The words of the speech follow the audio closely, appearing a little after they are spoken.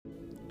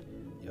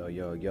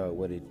Yo,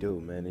 what it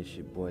do, man? It's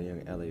your boy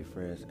Young LA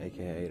Friends,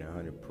 aka the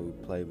 100 Proof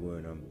Playboy,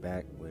 and I'm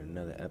back with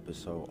another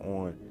episode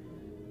on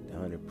the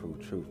 100 Proof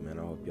Truth, man.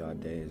 I hope y'all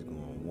day is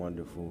going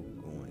wonderful,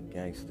 going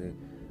gangster,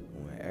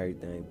 going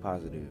everything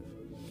positive.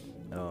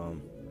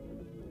 Um,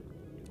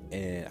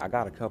 and I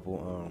got a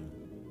couple,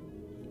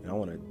 and I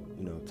want to,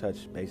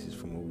 touch bases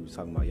from what we was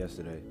talking about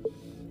yesterday,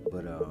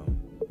 but,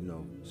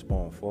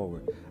 spawn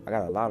forward. I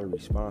got a lot of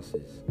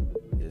responses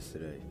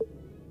yesterday.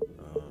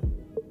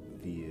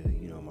 Via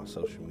my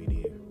social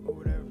media or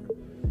whatever,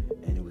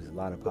 and it was a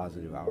lot of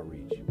positive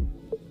outreach,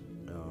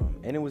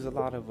 and it was a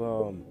lot of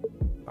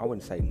I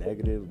wouldn't say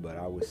negative, but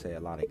I would say a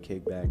lot of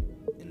kickback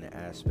in the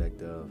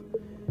aspect of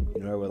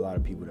there were a lot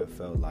of people that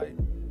felt like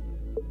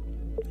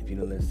if you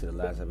didn't listen to the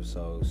last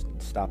episode,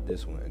 stop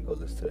this one and go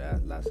listen to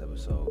that last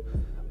episode.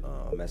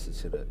 A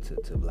message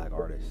to black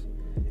artists,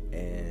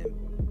 and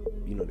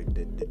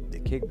the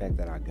kickback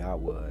that I got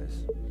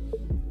was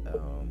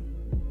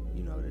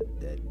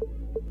that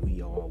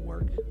we all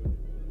work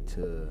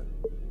to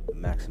the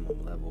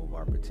maximum level of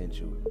our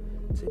potential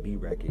to be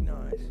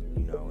recognized,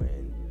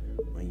 and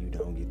when you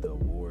don't get the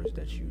awards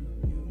that you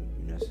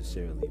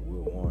necessarily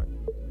will want,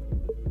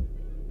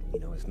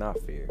 it's not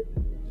fair.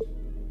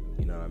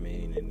 You know what I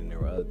mean? And then there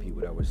were other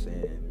people that were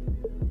saying,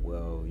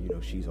 well,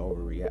 she's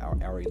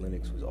overreacting. Ari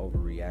Lennox was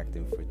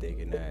overreacting for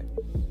thinking that,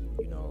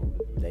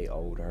 they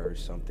owed her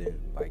something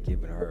by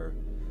giving her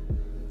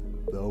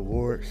the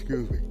award.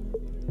 Excuse me.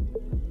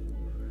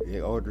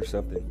 They owed her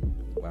something.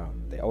 Wow,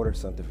 they owed her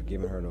something for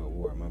giving her the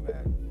award. My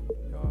bad,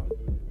 y'all.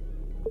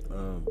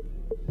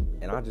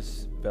 And I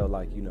just felt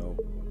like, I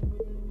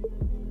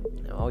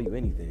owe you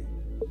anything.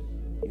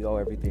 You owe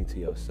everything to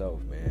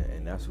yourself, man.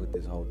 And that's what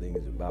this whole thing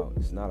is about.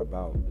 It's not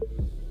about,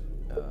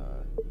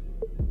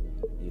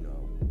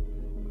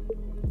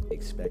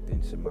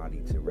 expecting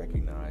somebody to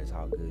recognize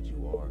how good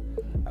you are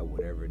at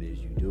whatever it is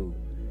you do,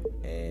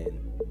 and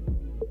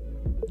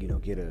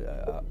get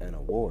an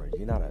award.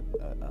 You're not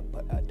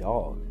a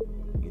dog.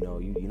 You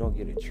don't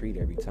get a treat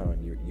every time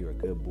you're a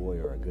good boy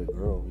or a good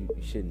girl. You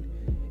shouldn't.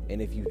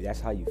 And if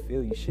that's how you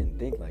feel, you shouldn't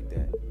think like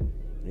that.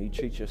 You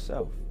treat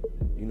yourself.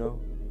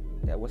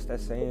 What's that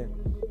saying?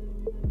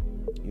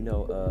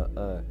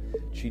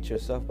 Treat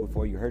yourself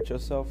before you hurt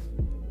yourself.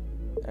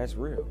 That's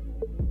real.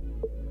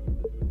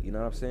 You know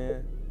what I'm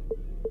saying?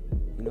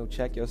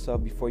 Check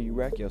yourself before you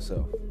wreck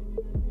yourself.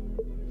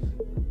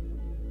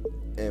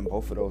 And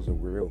both of those are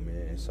real,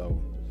 man. So,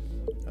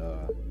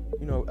 there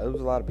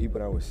was a lot of people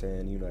that were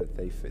saying, that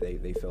they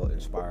felt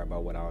inspired by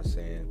what I was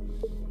saying,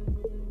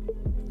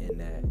 and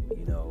that,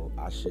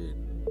 I should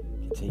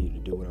continue to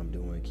do what I'm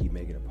doing, keep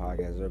making a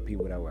podcast. There are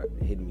people that were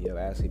hitting me up,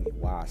 asking me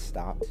why I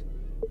stopped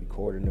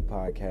recording the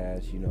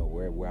podcast,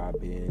 where I've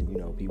been,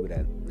 people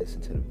that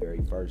listened to the very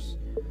first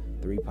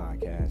 3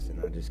 podcasts,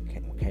 and I just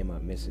came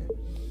up missing,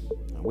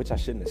 which I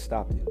shouldn't have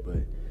stopped it,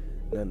 but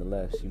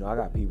nonetheless, I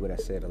got people that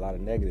said a lot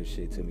of negative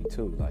shit to me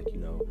too, like,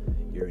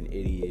 you're an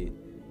idiot,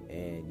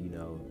 and,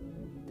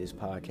 this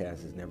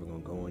podcast is never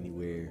going to go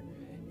anywhere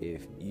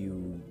if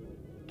you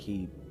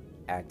keep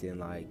acting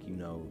like, you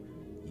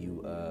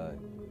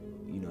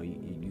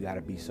got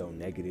to be so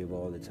negative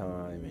all the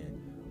time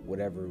and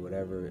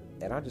whatever.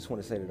 And I just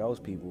want to say to those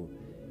people,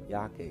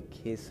 y'all can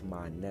kiss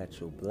my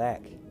natural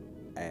black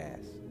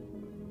ass.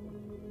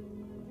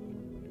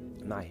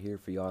 I'm not here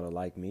for y'all to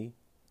like me.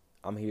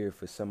 I'm here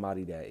for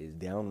somebody that is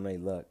down on their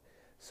luck,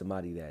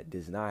 somebody that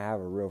does not have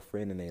a real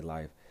friend in their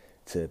life,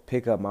 to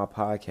pick up my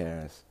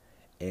podcast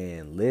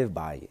and live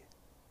by it.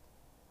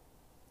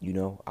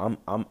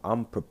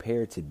 I'm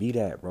prepared to be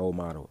that role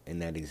model and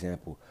that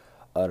example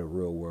of the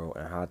real world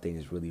and how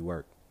things really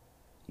work.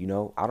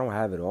 I don't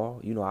have it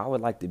all. I would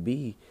like to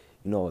be,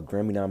 a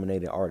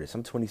Grammy-nominated artist.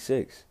 I'm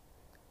 26.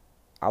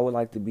 I would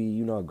like to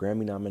be, a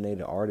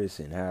Grammy-nominated artist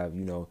and have,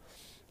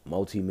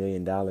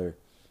 multi-million-dollar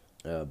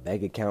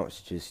bank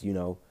accounts. Just,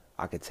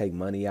 I could take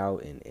money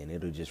out and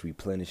it'll just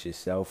replenish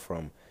itself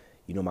from,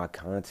 my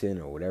content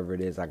or whatever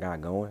it is I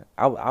got going.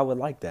 I would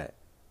like that.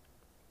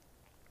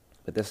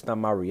 But that's not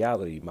my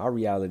reality. My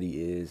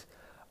reality is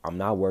I'm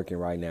not working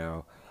right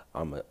now.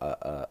 I'm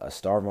a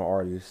starving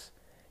artist,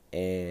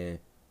 and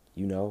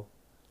I'm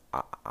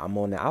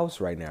on the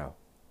outs right now.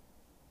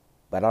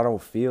 But I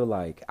don't feel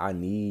like I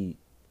need,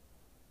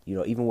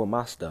 even with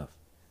my stuff,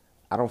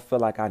 I don't feel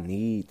like I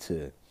need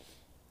to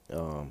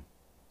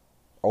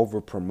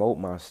over promote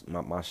my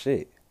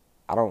shit.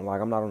 I'm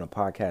not on a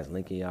podcast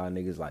linking y'all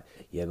niggas like,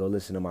 yeah, go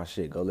listen to my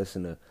shit. Go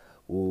listen to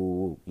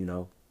woo,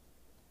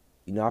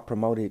 I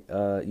promoted,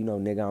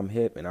 nigga, I'm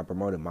hip, and I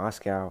promoted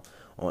Moscow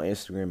on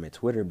Instagram and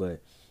Twitter, but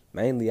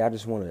mainly I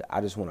just want to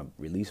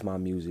release my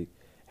music,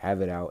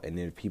 have it out, and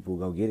then if people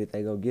go get it,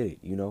 they go get it.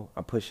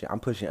 I'm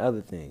pushing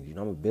other things.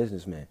 I'm a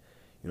businessman.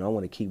 I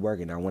want to keep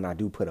working. Now, when I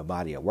do put a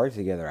body of work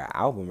together, an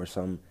album or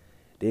something,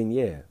 then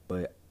yeah.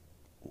 But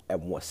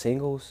at what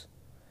singles,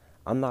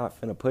 I'm not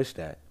finna push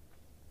that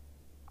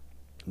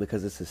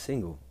because it's a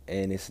single,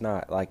 and it's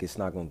not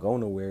gonna go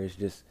nowhere. It's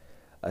just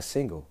a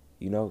single.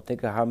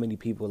 Think of how many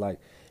people like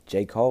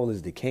J. Cole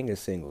is the king of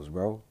singles,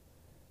 bro.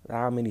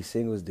 How many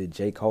singles did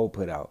J. Cole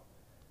put out?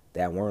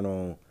 that weren't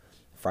on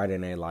Friday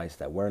Night Lights,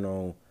 that weren't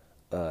on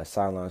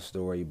Sideline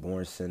Story,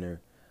 Born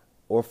Center,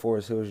 or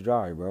Forest Hills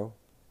Drive, bro.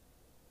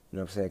 You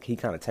know what I'm saying? He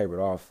kind of tapered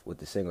off with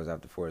the singles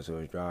after Forest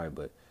Hills Drive,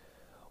 but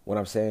what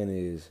I'm saying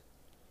is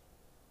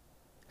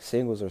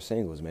singles are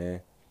singles,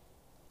 man.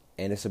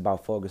 And it's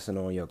about focusing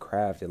on your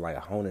craft and like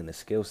honing the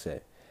skill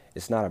set.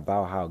 It's not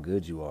about how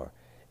good you are.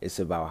 It's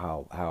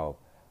about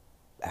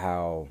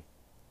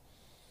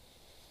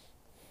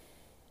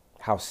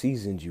how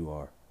seasoned you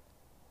are.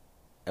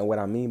 And what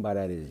I mean by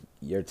that is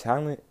your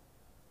talent.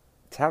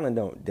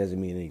 Talent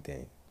doesn't mean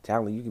anything.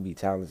 Talent, you can be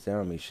talented. That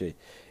don't mean shit.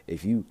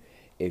 If you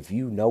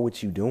know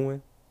what you're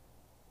doing,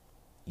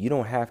 you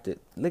don't have to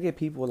look at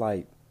people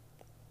like,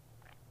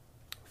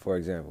 for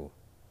example,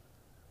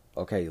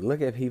 okay,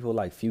 look at people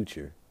like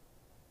Future,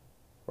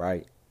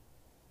 right?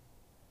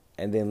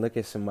 And then look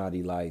at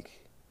somebody like,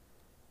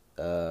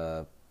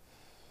 I'm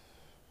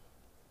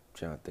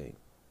trying to think,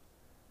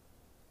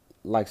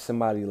 like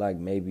somebody like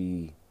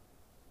maybe,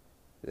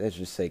 let's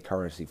just say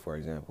Currency, for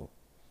example.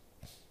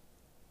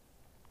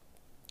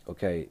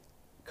 Okay,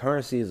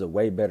 Currency is a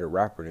way better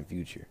rapper than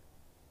Future.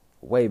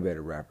 Way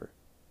better rapper.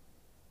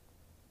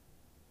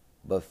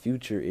 But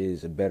Future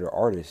is a better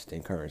artist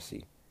than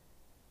Currency.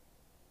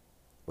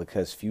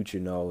 Because Future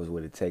knows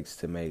what it takes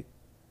to make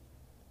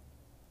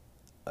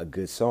a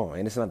good song.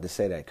 And it's not to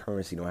say that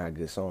Currency don't have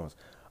good songs.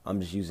 I'm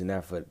just using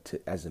that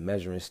as a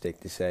measuring stick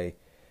to say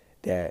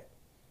that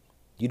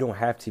you don't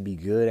have to be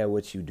good at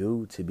what you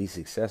do to be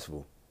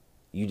successful.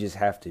 You just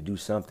have to do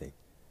something.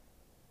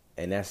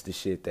 And that's the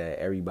shit that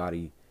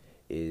everybody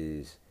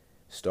is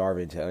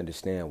starving to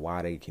understand,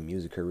 why their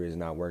music career is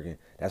not working.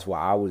 That's why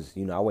I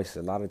wasted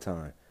a lot of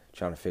time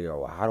trying to figure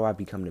out, well, how do I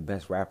become the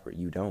best rapper?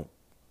 You don't.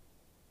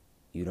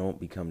 You don't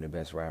become the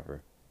best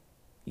rapper.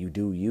 You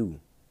do you.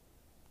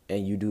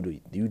 And you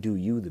do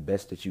you the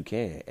best that you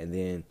can. And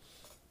then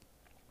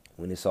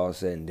when it's all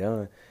said and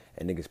done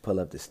and niggas pull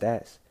up the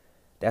stats,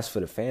 that's for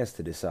the fans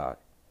to decide.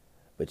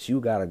 But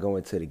you gotta go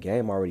into the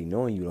game already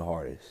knowing you the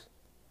hardest.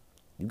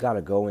 You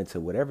gotta go into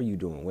whatever you're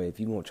doing. If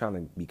you're trying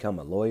to become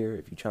a lawyer,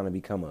 if you're trying to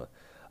become a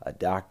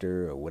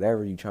doctor, or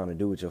whatever you're trying to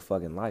do with your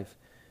fucking life,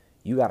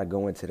 you gotta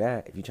go into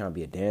that. If you're trying to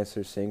be a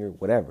dancer, singer,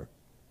 whatever,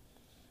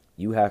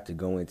 you have to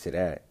go into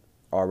that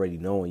already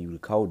knowing you the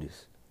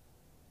coldest.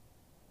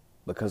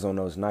 Because on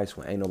those nights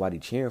when ain't nobody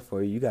cheering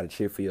for you, you gotta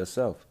cheer for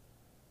yourself.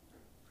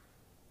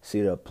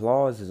 See, the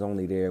applause is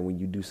only there when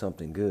you do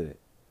something good.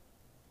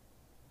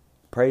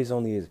 Praise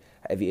only is,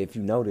 if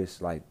you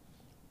notice, like,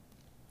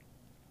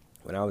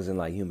 when I was in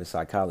like human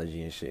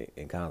psychology and shit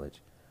in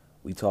college,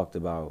 we talked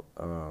about,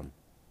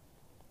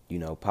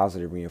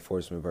 positive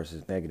reinforcement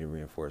versus negative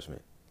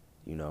reinforcement,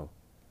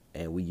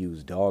 and we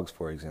used dogs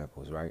for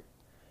examples, right?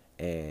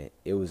 And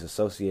it was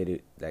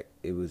associated that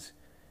it was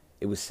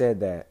said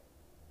that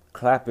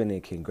clapping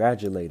and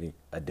congratulating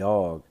a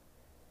dog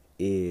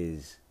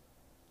is,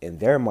 in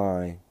their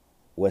mind,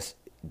 what's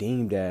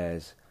deemed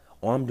as,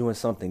 oh, I'm doing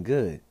something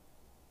good,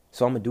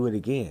 so I'm gonna do it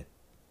again.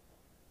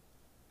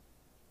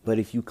 But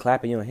if you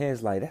clapping your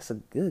hands like, that's a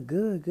good,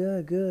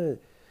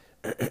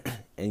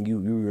 and you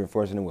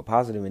reinforcing it with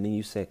positive, and then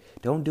you say,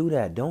 don't do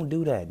that,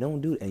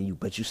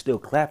 but you still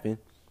clapping,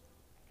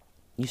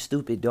 you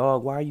stupid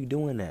dog, why are you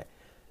doing that?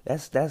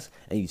 That's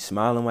and you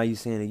smiling while you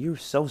saying it, you're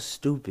so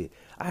stupid,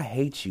 I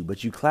hate you,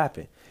 but you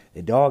clapping.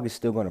 The dog is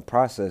still gonna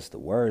process the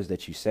words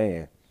that you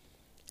saying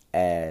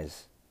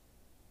as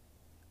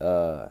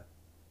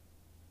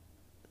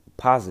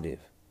positive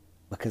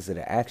because of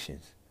the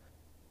actions.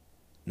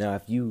 Now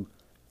if you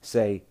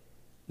say,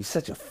 you're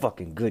such a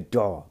fucking good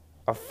dog,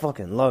 I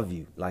fucking love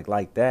you,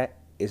 like that,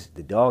 it's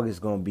the dog is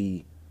gonna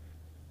be,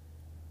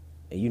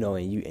 and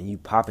you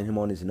popping him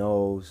on his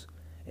nose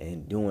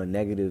and doing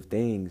negative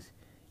things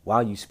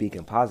while you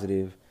speaking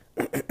positive.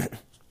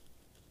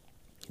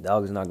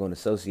 Dog is not gonna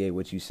associate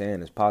what you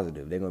saying as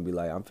positive. They're gonna be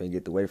like, I'm finna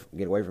get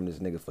away from this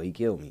nigga before he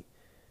kill me.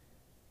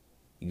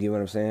 You get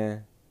what I'm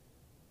saying?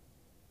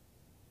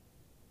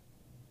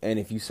 And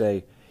if you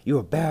say, you're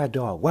a bad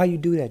dog, why you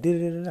do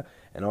that,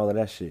 and all of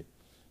that shit,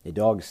 the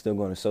dog is still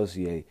going to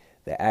associate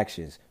the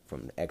actions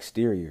from the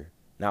exterior,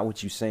 not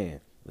what you saying,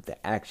 but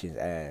the actions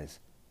as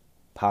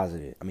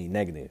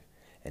negative.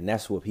 And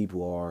that's what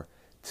people are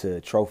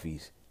to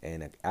trophies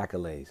and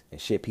accolades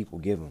and shit people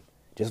give them.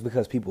 Just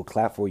because people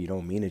clap for you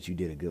don't mean that you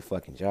did a good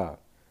fucking job.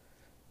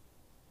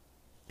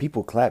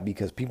 People clap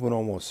because people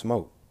don't want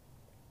smoke.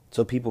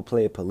 So people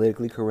play it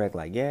politically correct,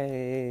 like,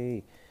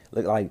 yay.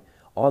 Look, like,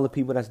 all the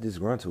people that's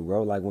disgruntled,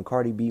 bro. Like, when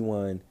Cardi B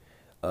won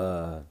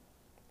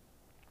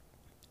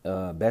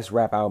Best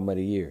Rap Album of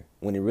the Year,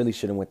 when it really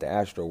should have went to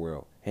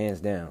Astroworld,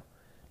 hands down.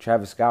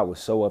 Travis Scott was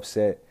so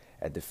upset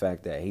at the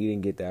fact that he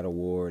didn't get that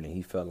award, and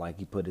he felt like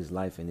he put his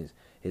life and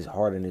his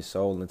heart and his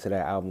soul into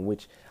that album,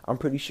 which I'm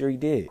pretty sure he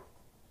did.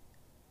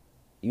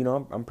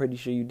 I'm pretty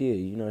sure you did.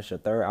 It's your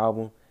third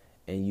album,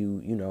 and you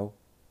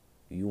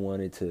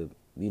wanted to,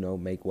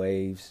 make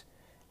waves,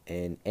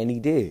 and he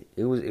did.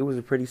 It was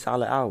a pretty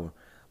solid album.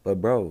 But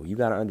bro, you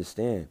gotta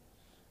understand,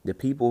 the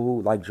people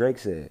who, like Drake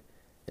said,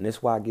 and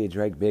that's why I give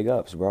Drake big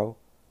ups, bro,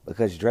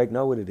 because Drake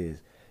know what it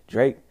is.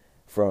 Drake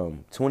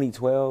from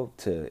 2012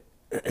 to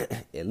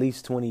at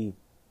least 20,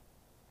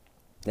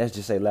 let's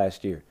just say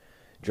last year,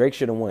 Drake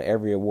should have won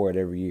every award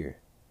every year,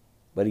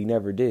 but he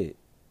never did.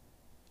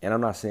 And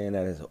I'm not saying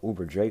that as an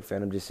uber Drake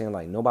fan. I'm just saying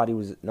like nobody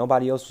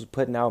else was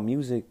putting out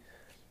music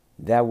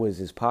that was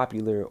as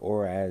popular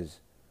or as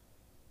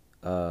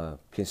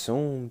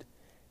consumed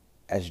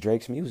as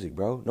Drake's music,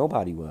 bro.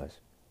 Nobody was.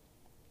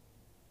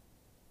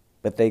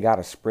 But they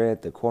gotta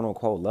spread the quote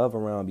unquote love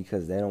around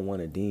because they don't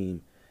want to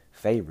deem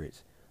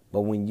favorites.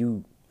 But when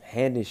you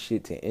hand this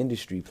shit to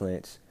industry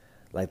plants,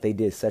 like they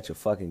did such a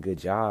fucking good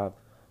job,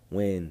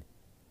 when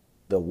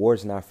the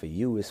award's not for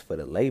you, it's for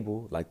the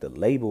label. Like the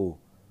label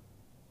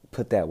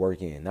put that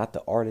work in, not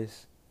the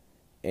artist.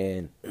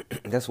 And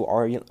that's what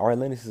Ari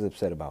Lennox is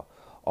upset about.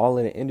 All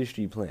of the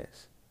industry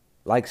plants,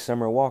 like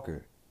Summer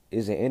Walker,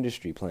 is an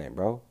industry plant,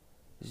 bro.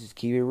 Let's just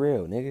keep it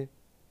real, nigga.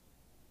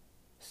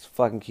 Just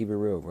fucking keep it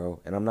real, bro.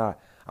 And I'm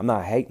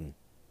not hating.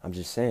 I'm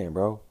just saying,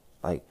 bro.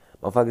 Like,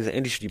 motherfuckers are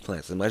industry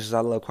plants. As much as I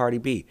love Cardi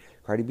B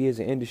is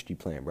an industry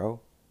plant, bro.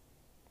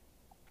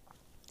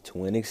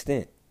 To an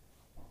extent.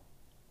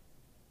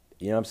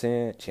 You know what I'm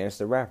saying? Chance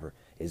the Rapper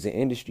is an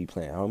industry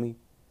plant, homie.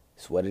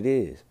 It's what it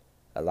is.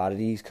 A lot of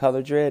these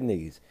color dread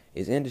niggas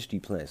is industry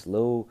plants.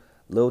 Lil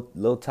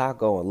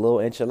Taco and Lil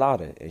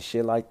Enchilada and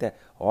shit like that.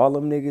 All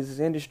them niggas is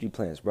industry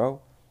plants,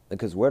 bro.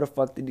 Because where the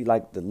fuck did he,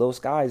 like the Lil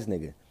Skies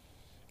nigga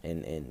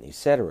and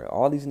etc.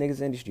 All these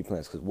niggas industry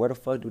plants. Because where the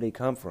fuck do they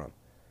come from?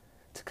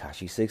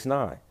 Tekashi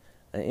 6ix9ine,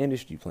 an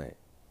industry plant.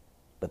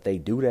 But they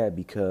do that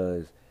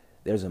because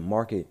there's a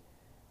market.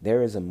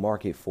 There is a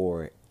market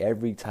for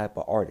every type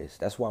of artist.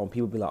 That's why when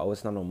people be like, oh,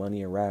 it's not no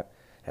money in rap,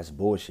 that's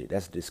bullshit.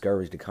 That's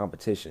discourage the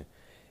competition.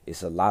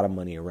 It's a lot of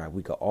money in rap.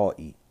 We could all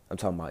eat. I'm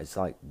talking about it's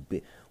like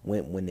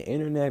when the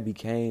internet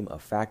became a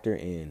factor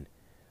in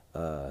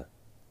the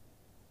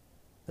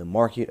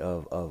market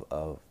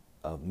of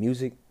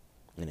music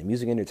and the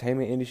music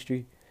entertainment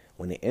industry,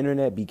 when the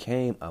internet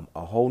became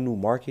a whole new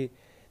market,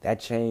 that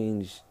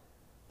changed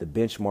the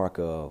benchmark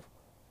of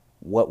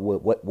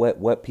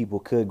what people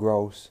could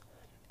gross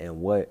and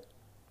what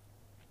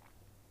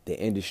the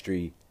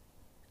industry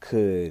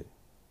could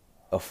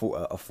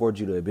afford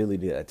you the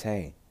ability to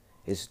attain.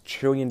 It's $1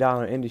 trillion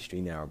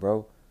industry now,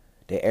 bro,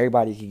 that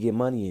everybody can get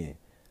money in.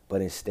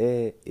 But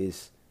instead,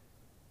 it's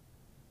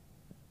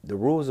the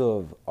rules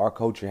of our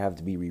culture have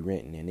to be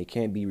rewritten, and they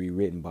can't be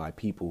rewritten by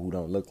people who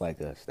don't look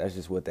like us. That's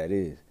just what that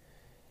is.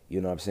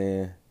 You know what I'm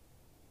saying?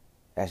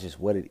 That's just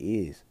what it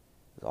is.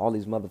 All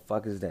these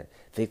motherfuckers that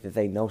think that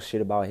they know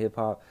shit about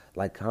hip-hop,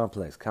 like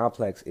Complex.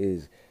 Complex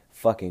is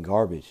fucking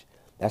garbage.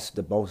 That's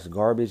the most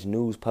garbage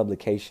news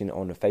publication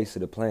on the face of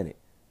the planet.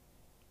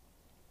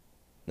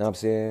 Know what I'm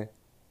saying?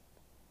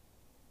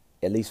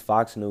 At least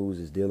Fox News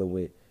is dealing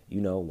with,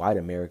 white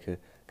America.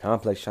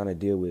 Complex trying to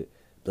deal with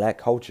black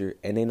culture,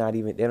 and they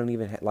don't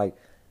even have, like,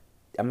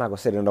 I'm not going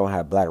to say they don't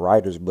have black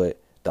writers, but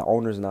the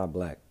owner's not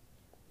black.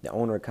 The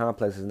owner of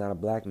Complex is not a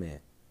black man.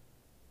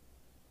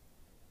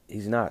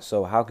 He's not.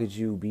 So how could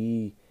you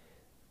be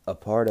a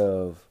part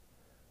of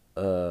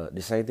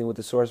the same thing with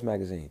the Source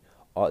magazine,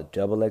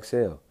 Double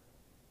XL?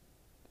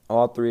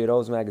 All three of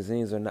those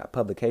magazines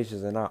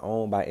publications are not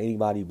owned by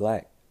anybody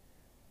black.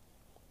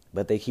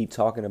 But they keep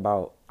talking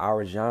about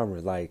our genre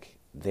like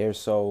they're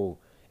so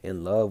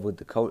in love with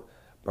the culture.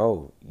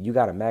 Bro, you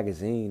got a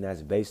magazine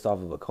that's based off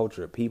of a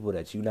culture of people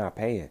that you're not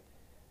paying.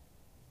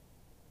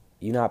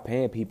 You're not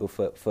paying people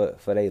for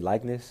their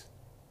likeness.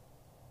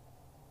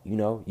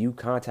 You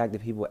contacted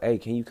people, hey,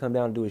 can you come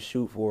down and do a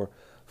shoot for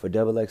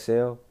Double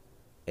XL?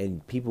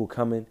 And people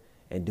coming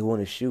and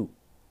doing a shoot.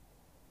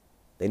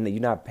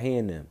 You're not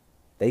paying them.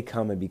 They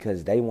coming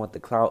because they want the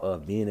clout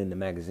of being in the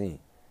magazine.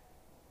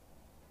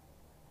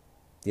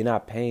 You're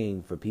not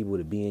paying for people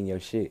to be in your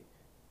shit.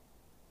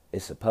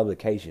 It's a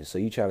publication. So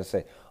you try to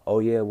say, oh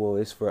yeah, well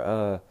it's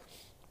for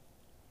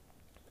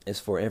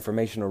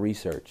informational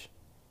research.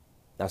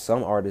 Now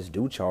some artists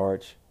do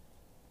charge,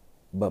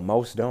 but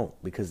most don't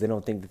because they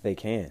don't think that they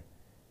can.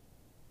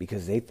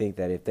 Because they think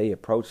that if they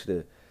approach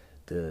the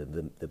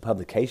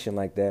publication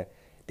like that,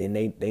 then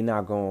they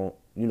not going,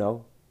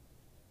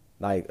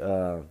 like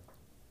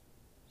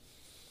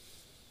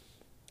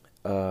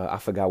I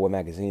forgot what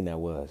magazine that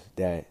was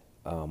that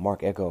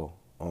Mark Echo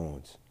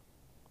owns.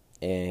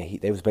 And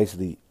they was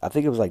basically, I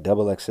think it was like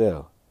Double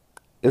XL.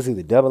 It was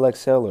either Double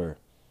XL or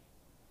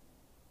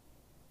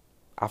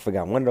I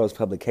forgot. One of those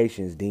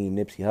publications deemed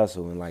Nipsey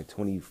Hussle in like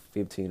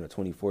 2015 or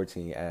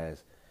 2014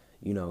 as,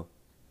 the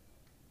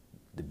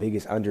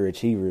biggest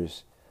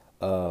underachievers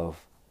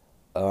of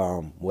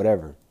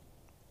whatever,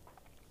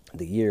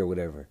 the year or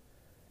whatever.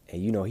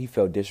 And, he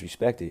felt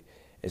disrespected.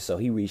 And so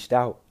he reached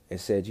out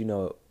and said,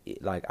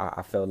 like,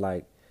 I felt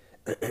like,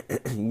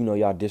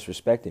 y'all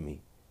disrespecting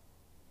me.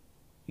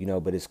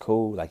 But it's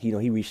cool. Like,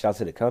 he reached out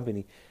to the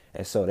company,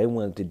 and so they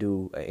wanted to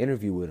do an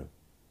interview with him.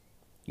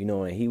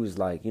 And he was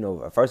like,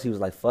 at first he was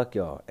like, fuck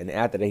y'all. And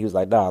after that, he was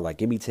like, nah, like,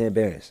 give me 10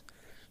 bands.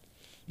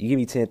 You give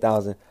me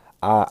 10,000,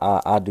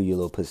 I'll do your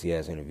little pussy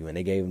ass interview. And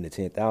they gave him the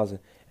 10,000,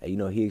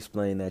 And, he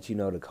explained that,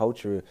 the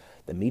culture,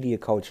 the media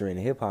culture in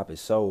hip hop is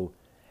so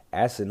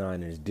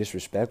asinine and is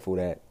disrespectful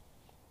that,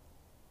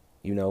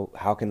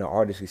 how can the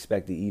artist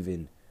expect to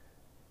even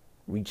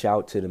reach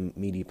out to the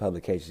media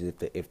publications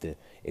if the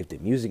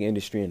music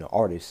industry and the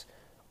artists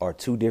are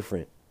two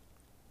different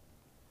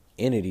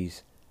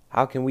entities?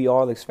 How can we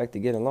all expect to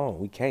get along?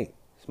 We can't.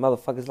 This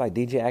motherfuckers like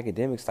DJ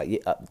Academics,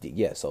 like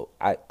yeah. So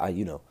I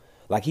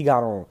like he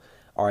got on.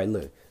 All right,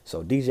 look.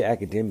 So DJ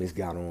Academics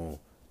got on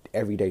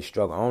Everyday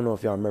Struggle. I don't know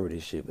if y'all remember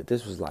this shit, but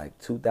this was like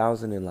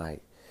 2000 and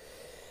like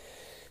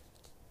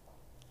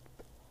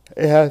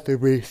it had to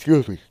be.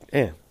 Excuse me.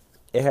 Damn.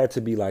 It had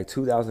to be like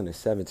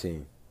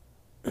 2017.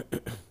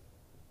 It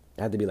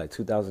had to be like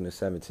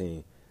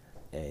 2017,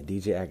 and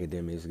DJ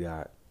Academics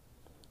got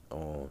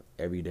on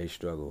Everyday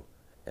Struggle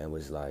and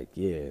was like,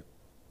 yeah,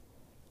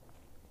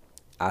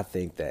 I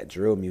think that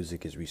drill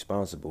music is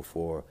responsible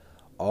for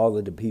all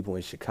of the people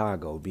in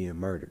Chicago being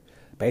murdered.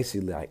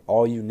 Basically, like,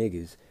 all you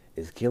niggas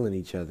is killing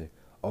each other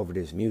over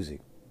this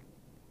music,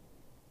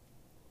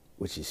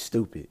 which is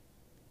stupid.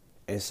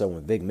 And so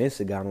when Vic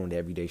Mensa got on the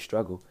Everyday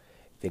Struggle,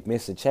 Vic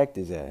Mensa checked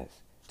his ass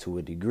to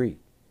a degree.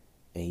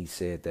 And he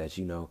said that,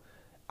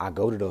 I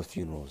go to those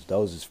funerals.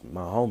 Those is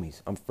my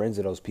homies. I'm friends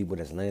of those people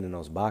that's laying in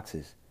those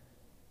boxes.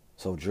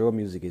 So drill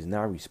music is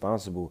not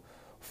responsible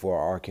for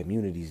our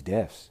community's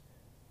deaths.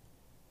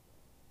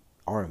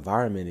 Our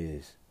environment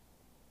is.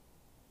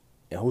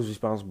 And who's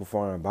responsible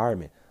for our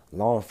environment?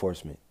 Law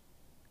enforcement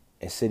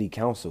and city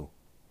council.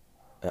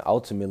 And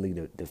ultimately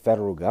the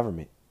federal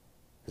government.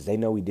 Because they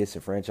know we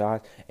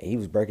disenfranchised. And he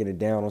was breaking it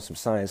down on some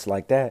science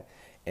like that.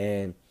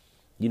 And,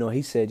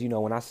 he said,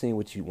 when I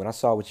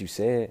saw what you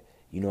said,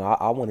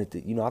 I wanted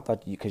to, I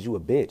thought because you a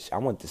bitch, I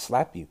wanted to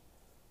slap you.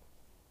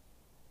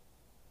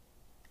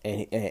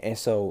 And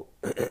so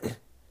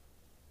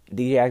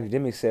the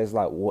academic says,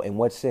 like, well, in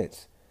what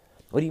sense?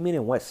 What do you mean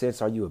in what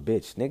sense are you a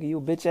bitch? Nigga, you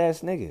a bitch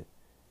ass nigga.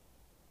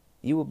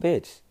 You a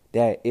bitch.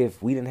 That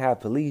if we didn't have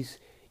police,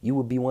 you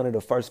would be one of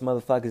the first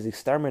motherfuckers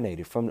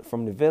exterminated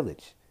from the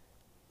village.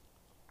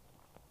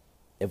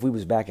 If we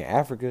was back in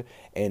Africa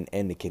and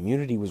the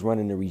community was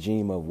running the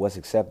regime of what's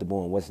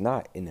acceptable and what's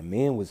not, and the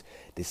men was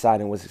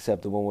deciding what's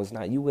acceptable and what's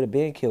not, you would have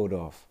been killed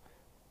off.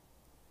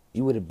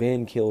 You would have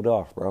been killed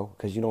off, bro,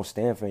 because you don't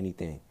stand for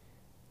anything.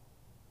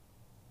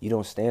 You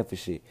don't stand for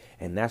shit.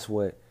 And that's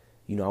what,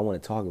 I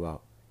want to talk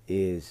about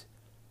is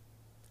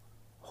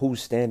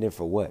who's standing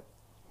for what?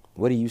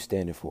 What are you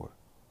standing for?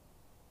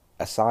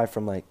 Aside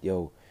from like,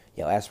 your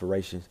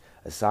aspirations,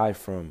 aside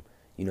from,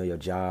 your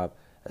job,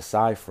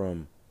 aside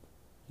from,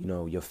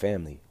 your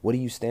family, what do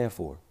you stand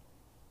for?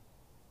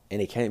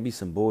 And it can't be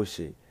some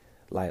bullshit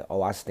like,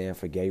 oh, I stand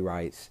for gay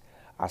rights.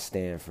 I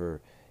stand for,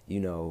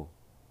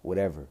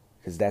 whatever.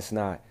 Because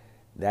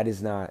that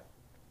is not,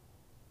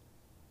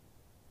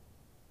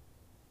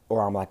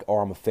 or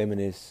I'm a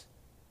feminist.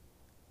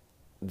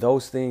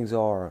 Those things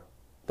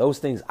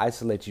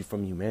isolate you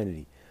from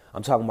humanity.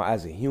 I'm talking about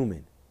as a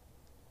human.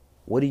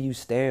 What do you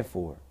stand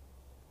for?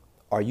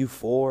 Are you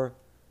for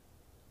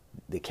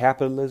the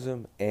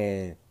capitalism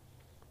and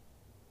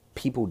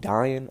people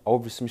dying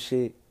over some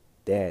shit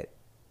that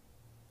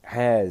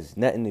has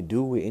nothing to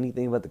do with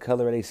anything but the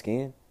color of their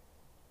skin?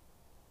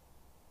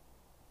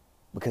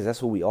 Because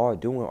that's what we are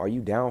doing. Are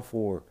you down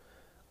for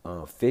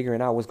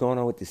figuring out what's going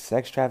on with this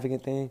sex trafficking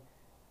thing?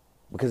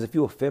 Because if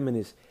you're a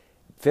feminist,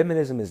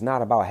 feminism is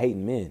not about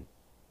hating men.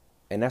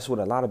 And that's what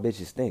a lot of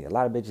bitches think. A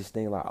lot of bitches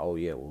think like, oh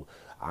yeah, well,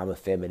 I'm a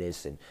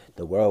feminist and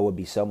the world would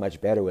be so much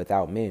better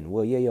without men.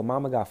 Well, yeah, your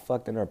mama got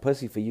fucked in her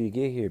pussy for you to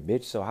get here,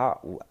 bitch. So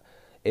how,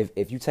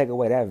 if you take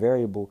away that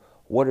variable,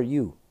 what are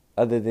you?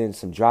 Other than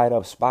some dried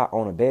up spot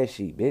on a bed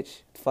sheet,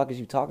 bitch. The fuck is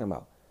you talking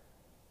about?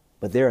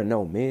 But there are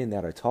no men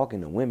that are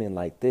talking to women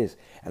like this.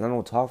 And I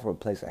don't talk from a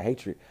place of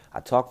hatred. I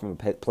talk from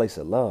a place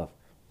of love.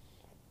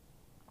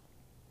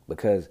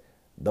 Because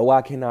though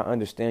I cannot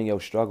understand your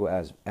struggle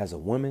as a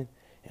woman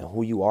and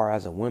who you are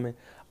as a woman,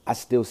 I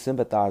still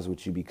sympathize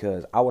with you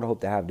because I would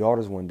hope to have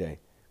daughters one day.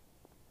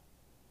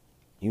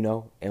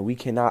 And we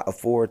cannot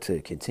afford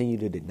to continue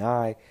to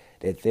deny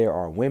that there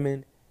are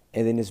women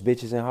and then there's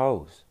bitches and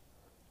hoes.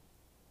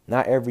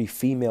 Not every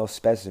female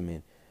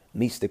specimen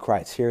meets the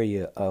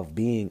criteria of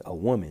being a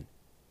woman.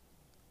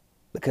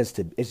 Because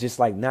it's just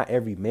like not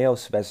every male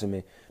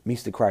specimen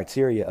meets the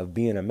criteria of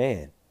being a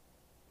man.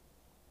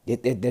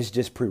 There's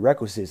just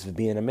prerequisites of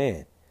being a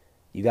man.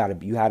 You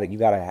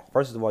gotta.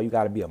 First of all, you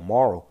gotta be a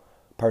moral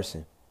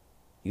person.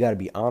 You gotta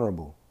be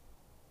honorable.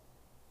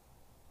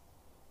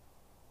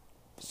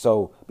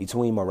 So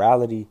between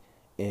morality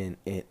and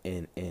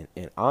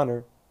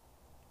honor,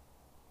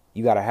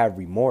 you gotta have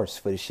remorse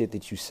for the shit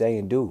that you say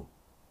and do.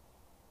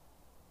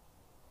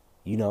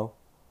 You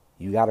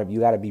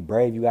gotta be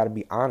brave. You gotta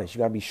be honest. You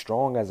gotta be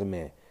strong as a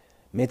man,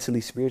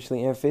 mentally,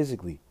 spiritually, and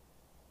physically.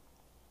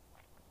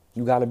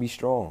 You gotta be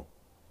strong,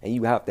 and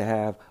you have to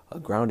have a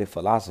grounded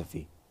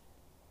philosophy.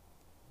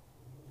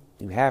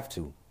 You have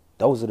to.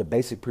 Those are the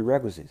basic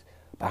prerequisites.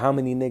 But how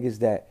many niggas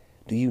that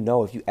do you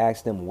know if you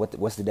ask them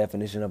what's the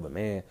definition of a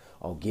man?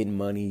 Oh, getting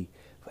money,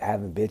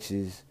 having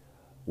bitches,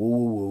 woo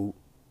woo woo.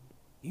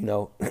 You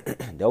know,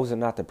 those are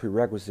not the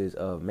prerequisites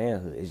of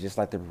manhood. It's just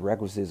like the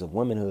prerequisites of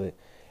womanhood.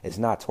 It's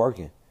not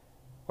twerking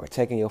or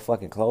taking your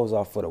fucking clothes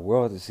off for the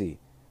world to see.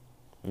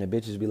 And the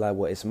bitches be like,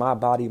 well, it's my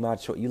body, my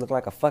choice. You look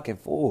like a fucking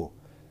fool.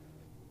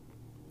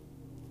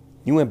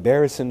 You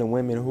embarrassing the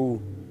women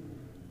who,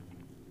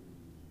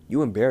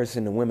 you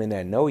embarrassing the women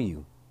that know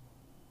you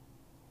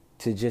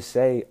to just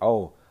say,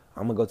 oh,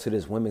 I'm going to go to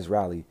this women's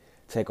rally,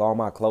 take all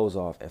my clothes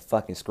off and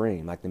fucking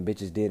scream like them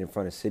bitches did in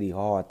front of City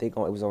Hall. I think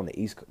it was on the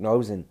East Coast. No,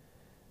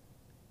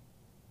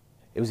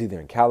 it was either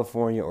in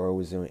California or it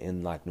was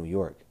in like New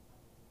York.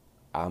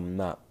 I'm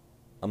not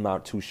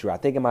too sure. I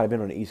think it might have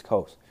been on the East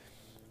Coast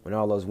when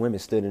all those women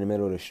stood in the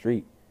middle of the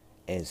street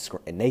and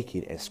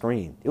naked and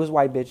screamed. It was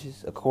white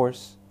bitches, of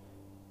course.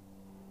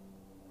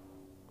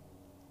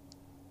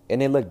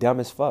 And they look dumb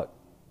as fuck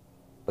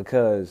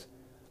because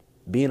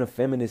being a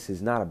feminist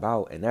is not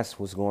about, and that's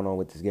what's going on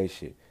with this gay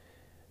shit.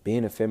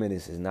 Being a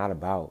feminist is not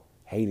about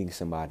hating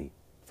somebody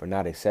for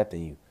not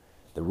accepting you.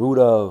 The root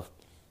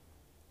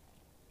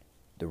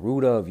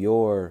of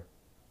your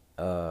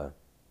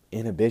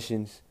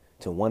inhibitions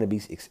to want to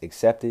be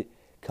accepted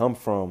come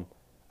from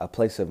a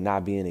place of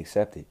not being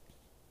accepted.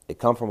 It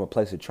come from a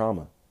place of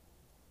trauma.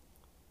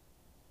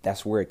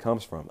 That's where it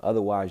comes from.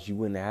 Otherwise, you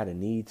wouldn't have had a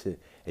need to.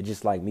 It's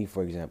just like me,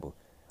 for example.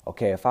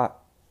 Okay, if I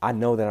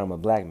know that I'm a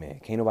black man.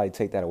 Can't nobody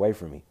take that away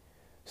from me.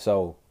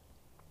 So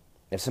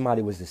if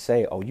somebody was to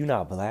say, oh, you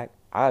not black,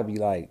 I'd be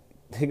like,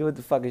 nigga, what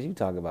the fuck is you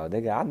talking about?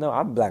 Nigga, I know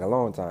I'm black a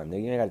long time,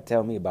 nigga. You ain't got to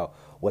tell me about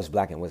what's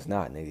black and what's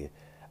not, nigga.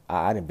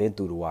 I done been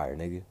through the wire,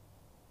 nigga. You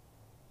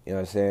know what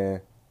I'm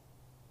saying?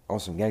 On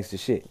some gangster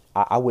shit.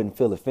 I wouldn't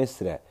feel offense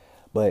to that.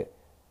 But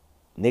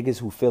niggas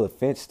who feel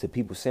offense to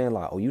people saying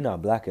like, oh, you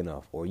not black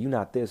enough, or you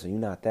not this, or you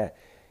not that,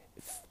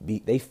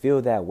 they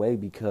feel that way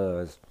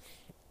because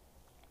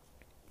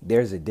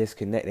there's a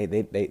disconnect.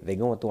 They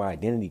going through an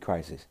identity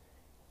crisis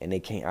and they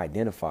can't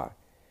identify.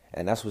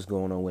 And that's what's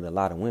going on with a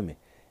lot of women.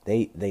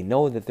 They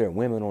know that they're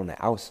women on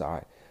the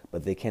outside,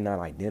 but they cannot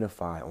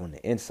identify on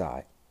the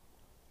inside.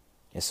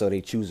 And so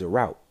they choose a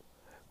route.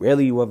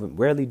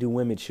 Rarely do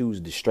women choose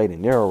the straight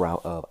and narrow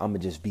route of I'm gonna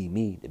just be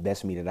me, the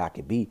best me that I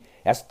can be.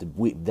 That's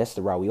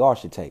the route we all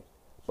should take,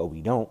 but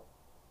we don't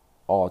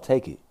all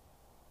take it.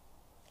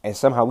 And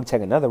somehow we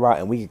take another route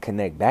and we can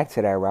connect back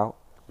to that route.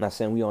 I'm not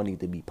saying we all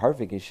need to be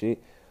perfect and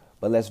shit,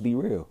 but let's be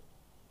real.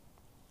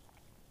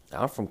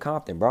 I'm from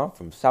Compton, bro. I'm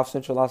from South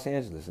Central Los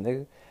Angeles,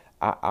 nigga.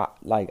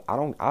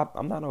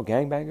 I'm not no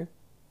gangbanger.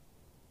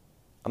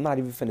 I'm not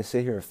even finna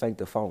sit here and fake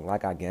the funk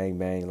like I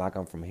gangbang, like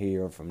I'm from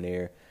here or from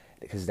there.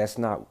 Because that's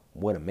not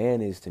what a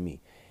man is to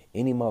me.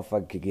 Any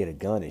motherfucker could get a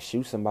gun and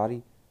shoot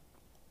somebody.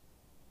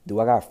 Do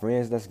I got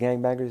friends that's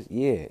gangbangers?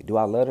 Yeah. Do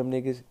I love them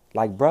niggas?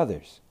 Like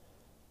brothers.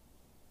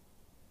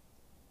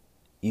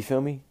 You feel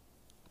me?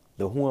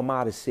 The who am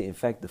I to sit and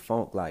fake the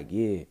funk like,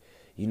 yeah,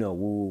 you know,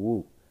 woo, woo,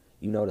 woo.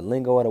 You know, the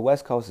lingo of the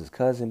West Coast is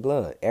cousin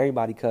blood.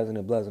 Everybody cousin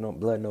and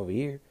blood over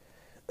here.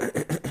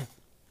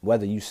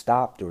 Whether you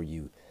stopped or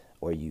you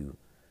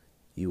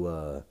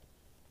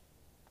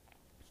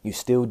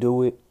still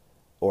do it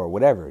or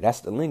whatever.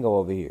 That's the lingo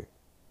over here.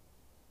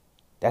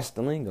 That's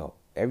the lingo.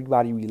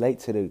 Everybody relate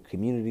to the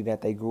community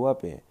that they grew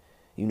up in.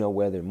 You know,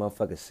 whether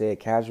motherfuckers say it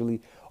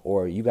casually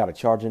or you got to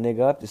charge a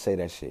nigga up to say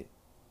that shit.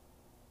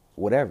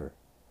 Whatever.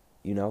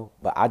 You know,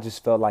 but I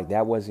just felt like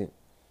that wasn't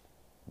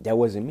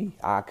me.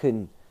 I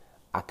couldn't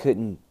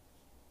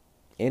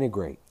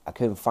integrate. I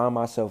couldn't find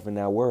myself in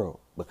that world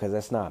because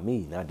that's not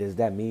me. Now, does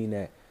that mean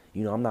that,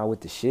 you know, I'm not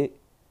with the shit?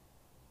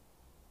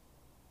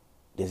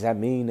 Does that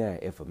mean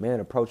that if a man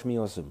approached me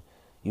on some,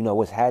 you know,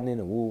 what's happening,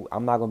 and woo,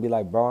 I'm not going to be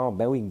like, bro, I don't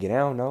bet we can get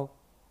down, no?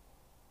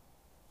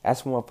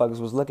 That's what motherfuckers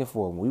was looking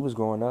for when we was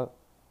growing up.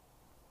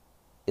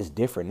 It's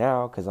different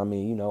now because, I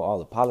mean, you know, all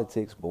the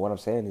politics. But what I'm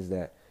saying is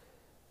that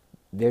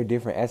there are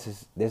different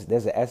essence.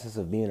 There's an essence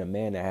of being a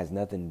man that has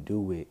nothing to do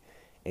with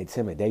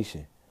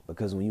intimidation.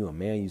 Because when you a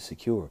man, you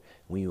secure.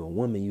 When you a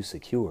woman, you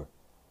secure.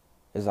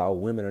 It's all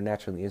women are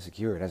naturally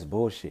insecure. That's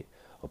bullshit.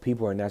 Or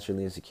people are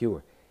naturally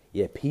insecure.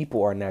 Yeah,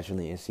 people are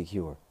naturally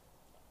insecure.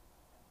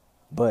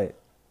 But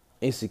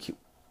insecure.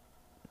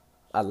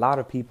 A lot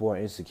of people are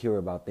insecure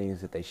about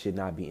things that they should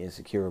not be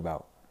insecure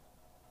about.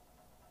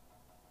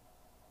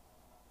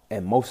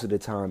 And most of the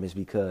time it's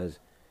because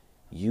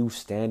you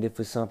standing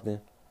for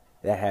something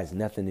that has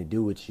nothing to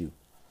do with you.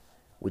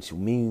 Which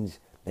means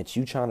that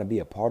you trying to be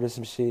a part of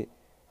some shit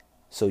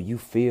so you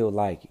feel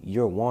like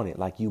you're wanted,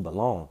 like you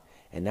belong.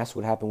 And that's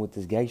what happened with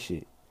this gay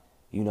shit.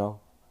 You know?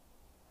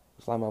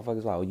 It's like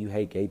motherfuckers like, oh, you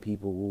hate gay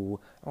people. Woo.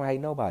 I don't hate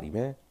nobody,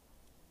 man.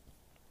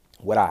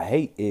 What I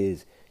hate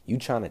is you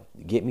trying to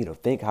get me to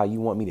think how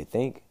you want me to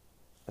think.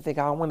 I think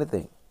how I want to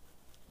think.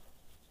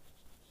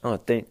 I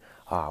don't think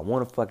how I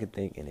want to fucking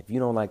think. And if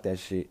you don't like that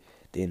shit,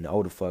 then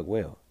oh the fuck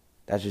well.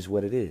 That's just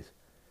what it is.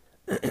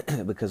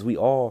 Because we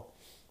all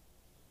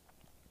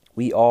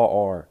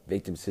are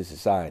victims to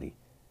society.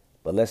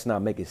 But let's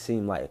not make it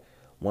seem like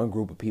one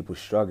group of people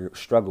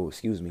struggle,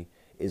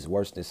 is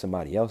worse than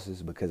somebody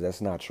else's, because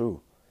that's not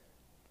true.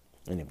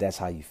 And if that's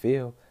how you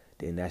feel,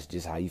 then that's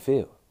just how you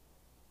feel.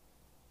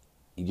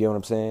 You get what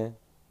I'm saying?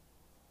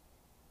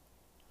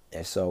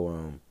 And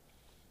so,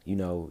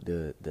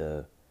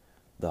 the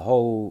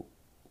whole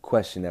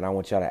question that I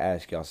want y'all to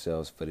ask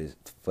yourselves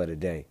for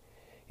today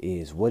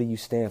is, what do you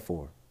stand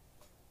for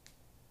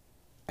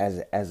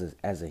as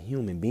a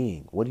human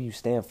being? What do you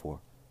stand for?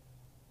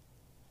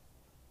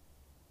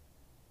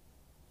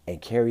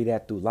 And carry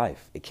that through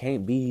life. It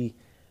can't be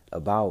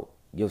about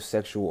your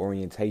sexual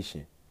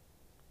orientation.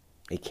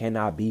 It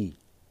cannot be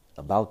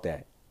about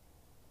that.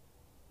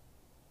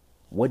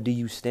 What do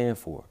you stand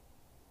for?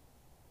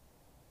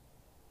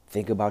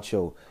 Think about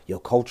your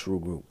cultural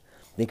group.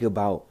 Think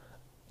about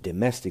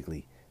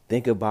domestically.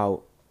 Think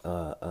about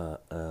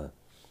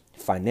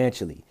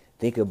financially.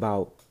 Think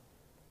about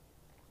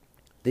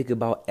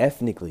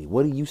ethnically.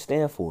 What do you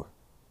stand for?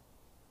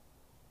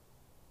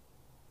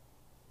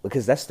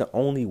 Because that's the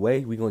only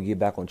way we're going to get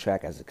back on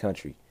track as a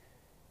country,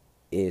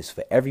 is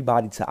for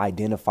everybody to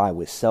identify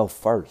with self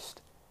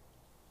first.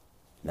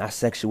 Not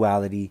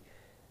sexuality,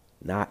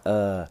 not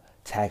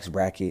tax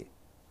bracket,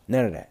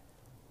 none of that.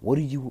 What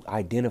do you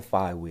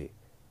identify with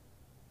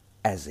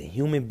as a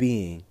human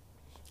being,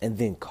 and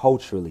then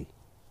culturally?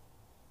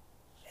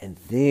 And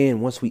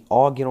then once we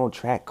all get on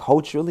track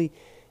culturally,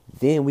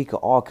 then we could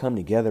all come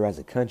together as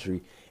a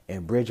country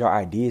and bridge our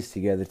ideas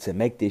together to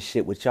make this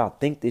shit what y'all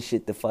think this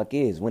shit the fuck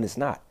is, when it's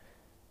not.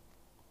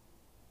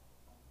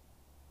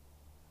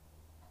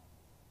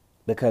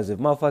 Because if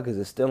motherfuckers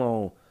are still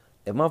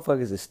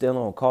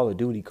on Call of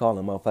Duty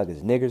calling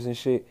motherfuckers niggers and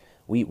shit,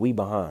 we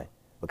behind.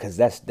 Because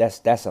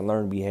that's a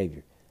learned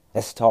behavior.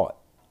 That's taught.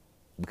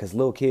 Because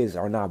little kids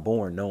are not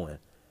born knowing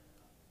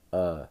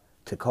to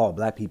call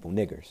black people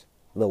niggers.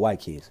 Little white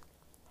kids.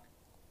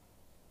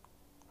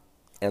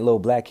 And little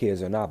black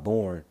kids are not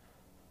born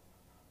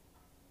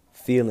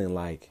feeling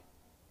like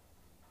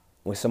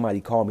when somebody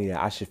call me that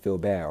I should feel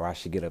bad or I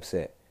should get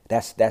upset.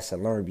 That's a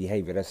learned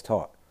behavior. That's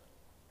taught.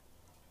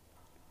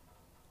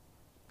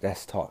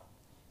 That's taught.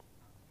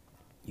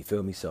 You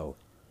feel me? So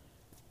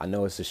I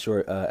know it's a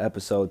short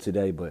episode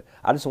today, but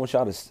I just want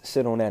y'all to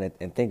sit on that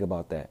and think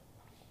about that.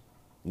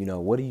 You know,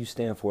 what do you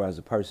stand for as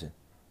a person?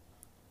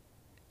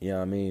 You know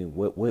what I mean?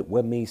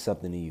 What means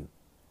something to you?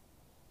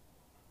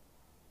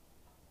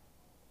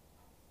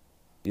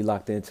 You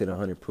locked into the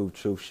 100 Proof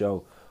Truth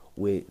Show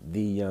with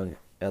the young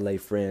LA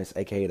Friends,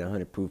 aka the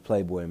 100 Proof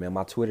Playboy, man.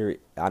 My Twitter,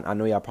 I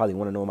know y'all probably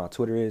want to know what my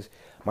Twitter is.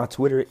 My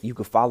Twitter, you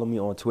can follow me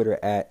on Twitter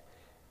at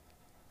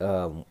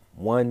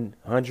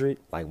 100,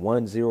 like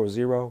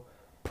 100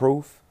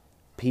 proof,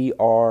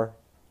 PREUXF,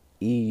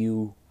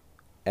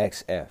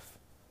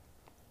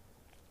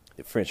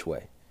 the French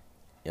way.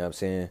 You know what I'm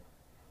saying?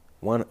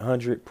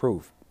 100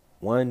 proof,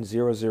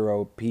 100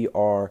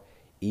 PREUXF.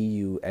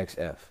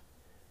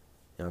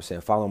 You know what I'm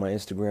saying? Follow my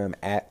Instagram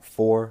at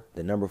 4,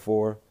 the number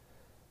 4,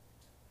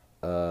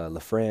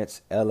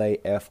 LaFrance,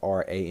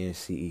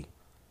 LAFRANCE.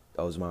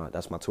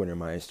 That's my Twitter and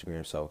my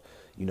Instagram. So,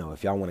 you know,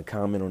 if y'all want to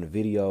comment on the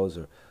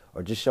videos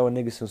or just show a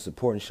nigga some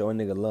support and show a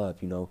nigga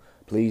love, you know,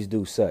 please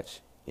do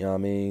such. You know what I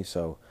mean?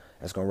 So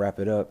that's going to wrap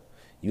it up.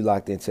 You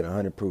locked into the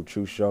 100 Proof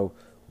Truth Show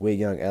with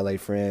young LA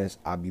Friends.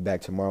 I'll be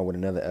back tomorrow with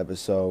another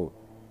episode.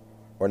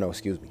 Or no,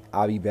 excuse me.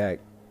 I'll be back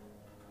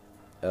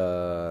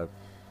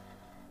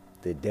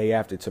the day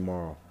after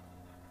tomorrow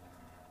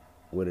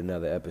with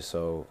another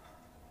episode.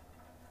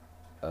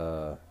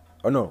 Or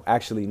no,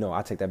 actually, no,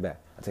 I take that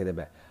back.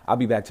 I'll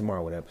be back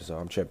tomorrow with an episode.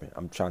 I'm tripping.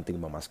 I'm trying to think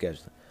about my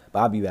schedule. But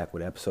I'll be back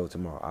with an episode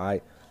tomorrow. All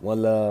right?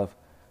 One love.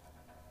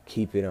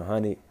 Keep it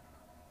 100.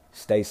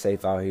 Stay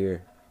safe out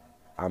here.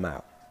 I'm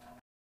out.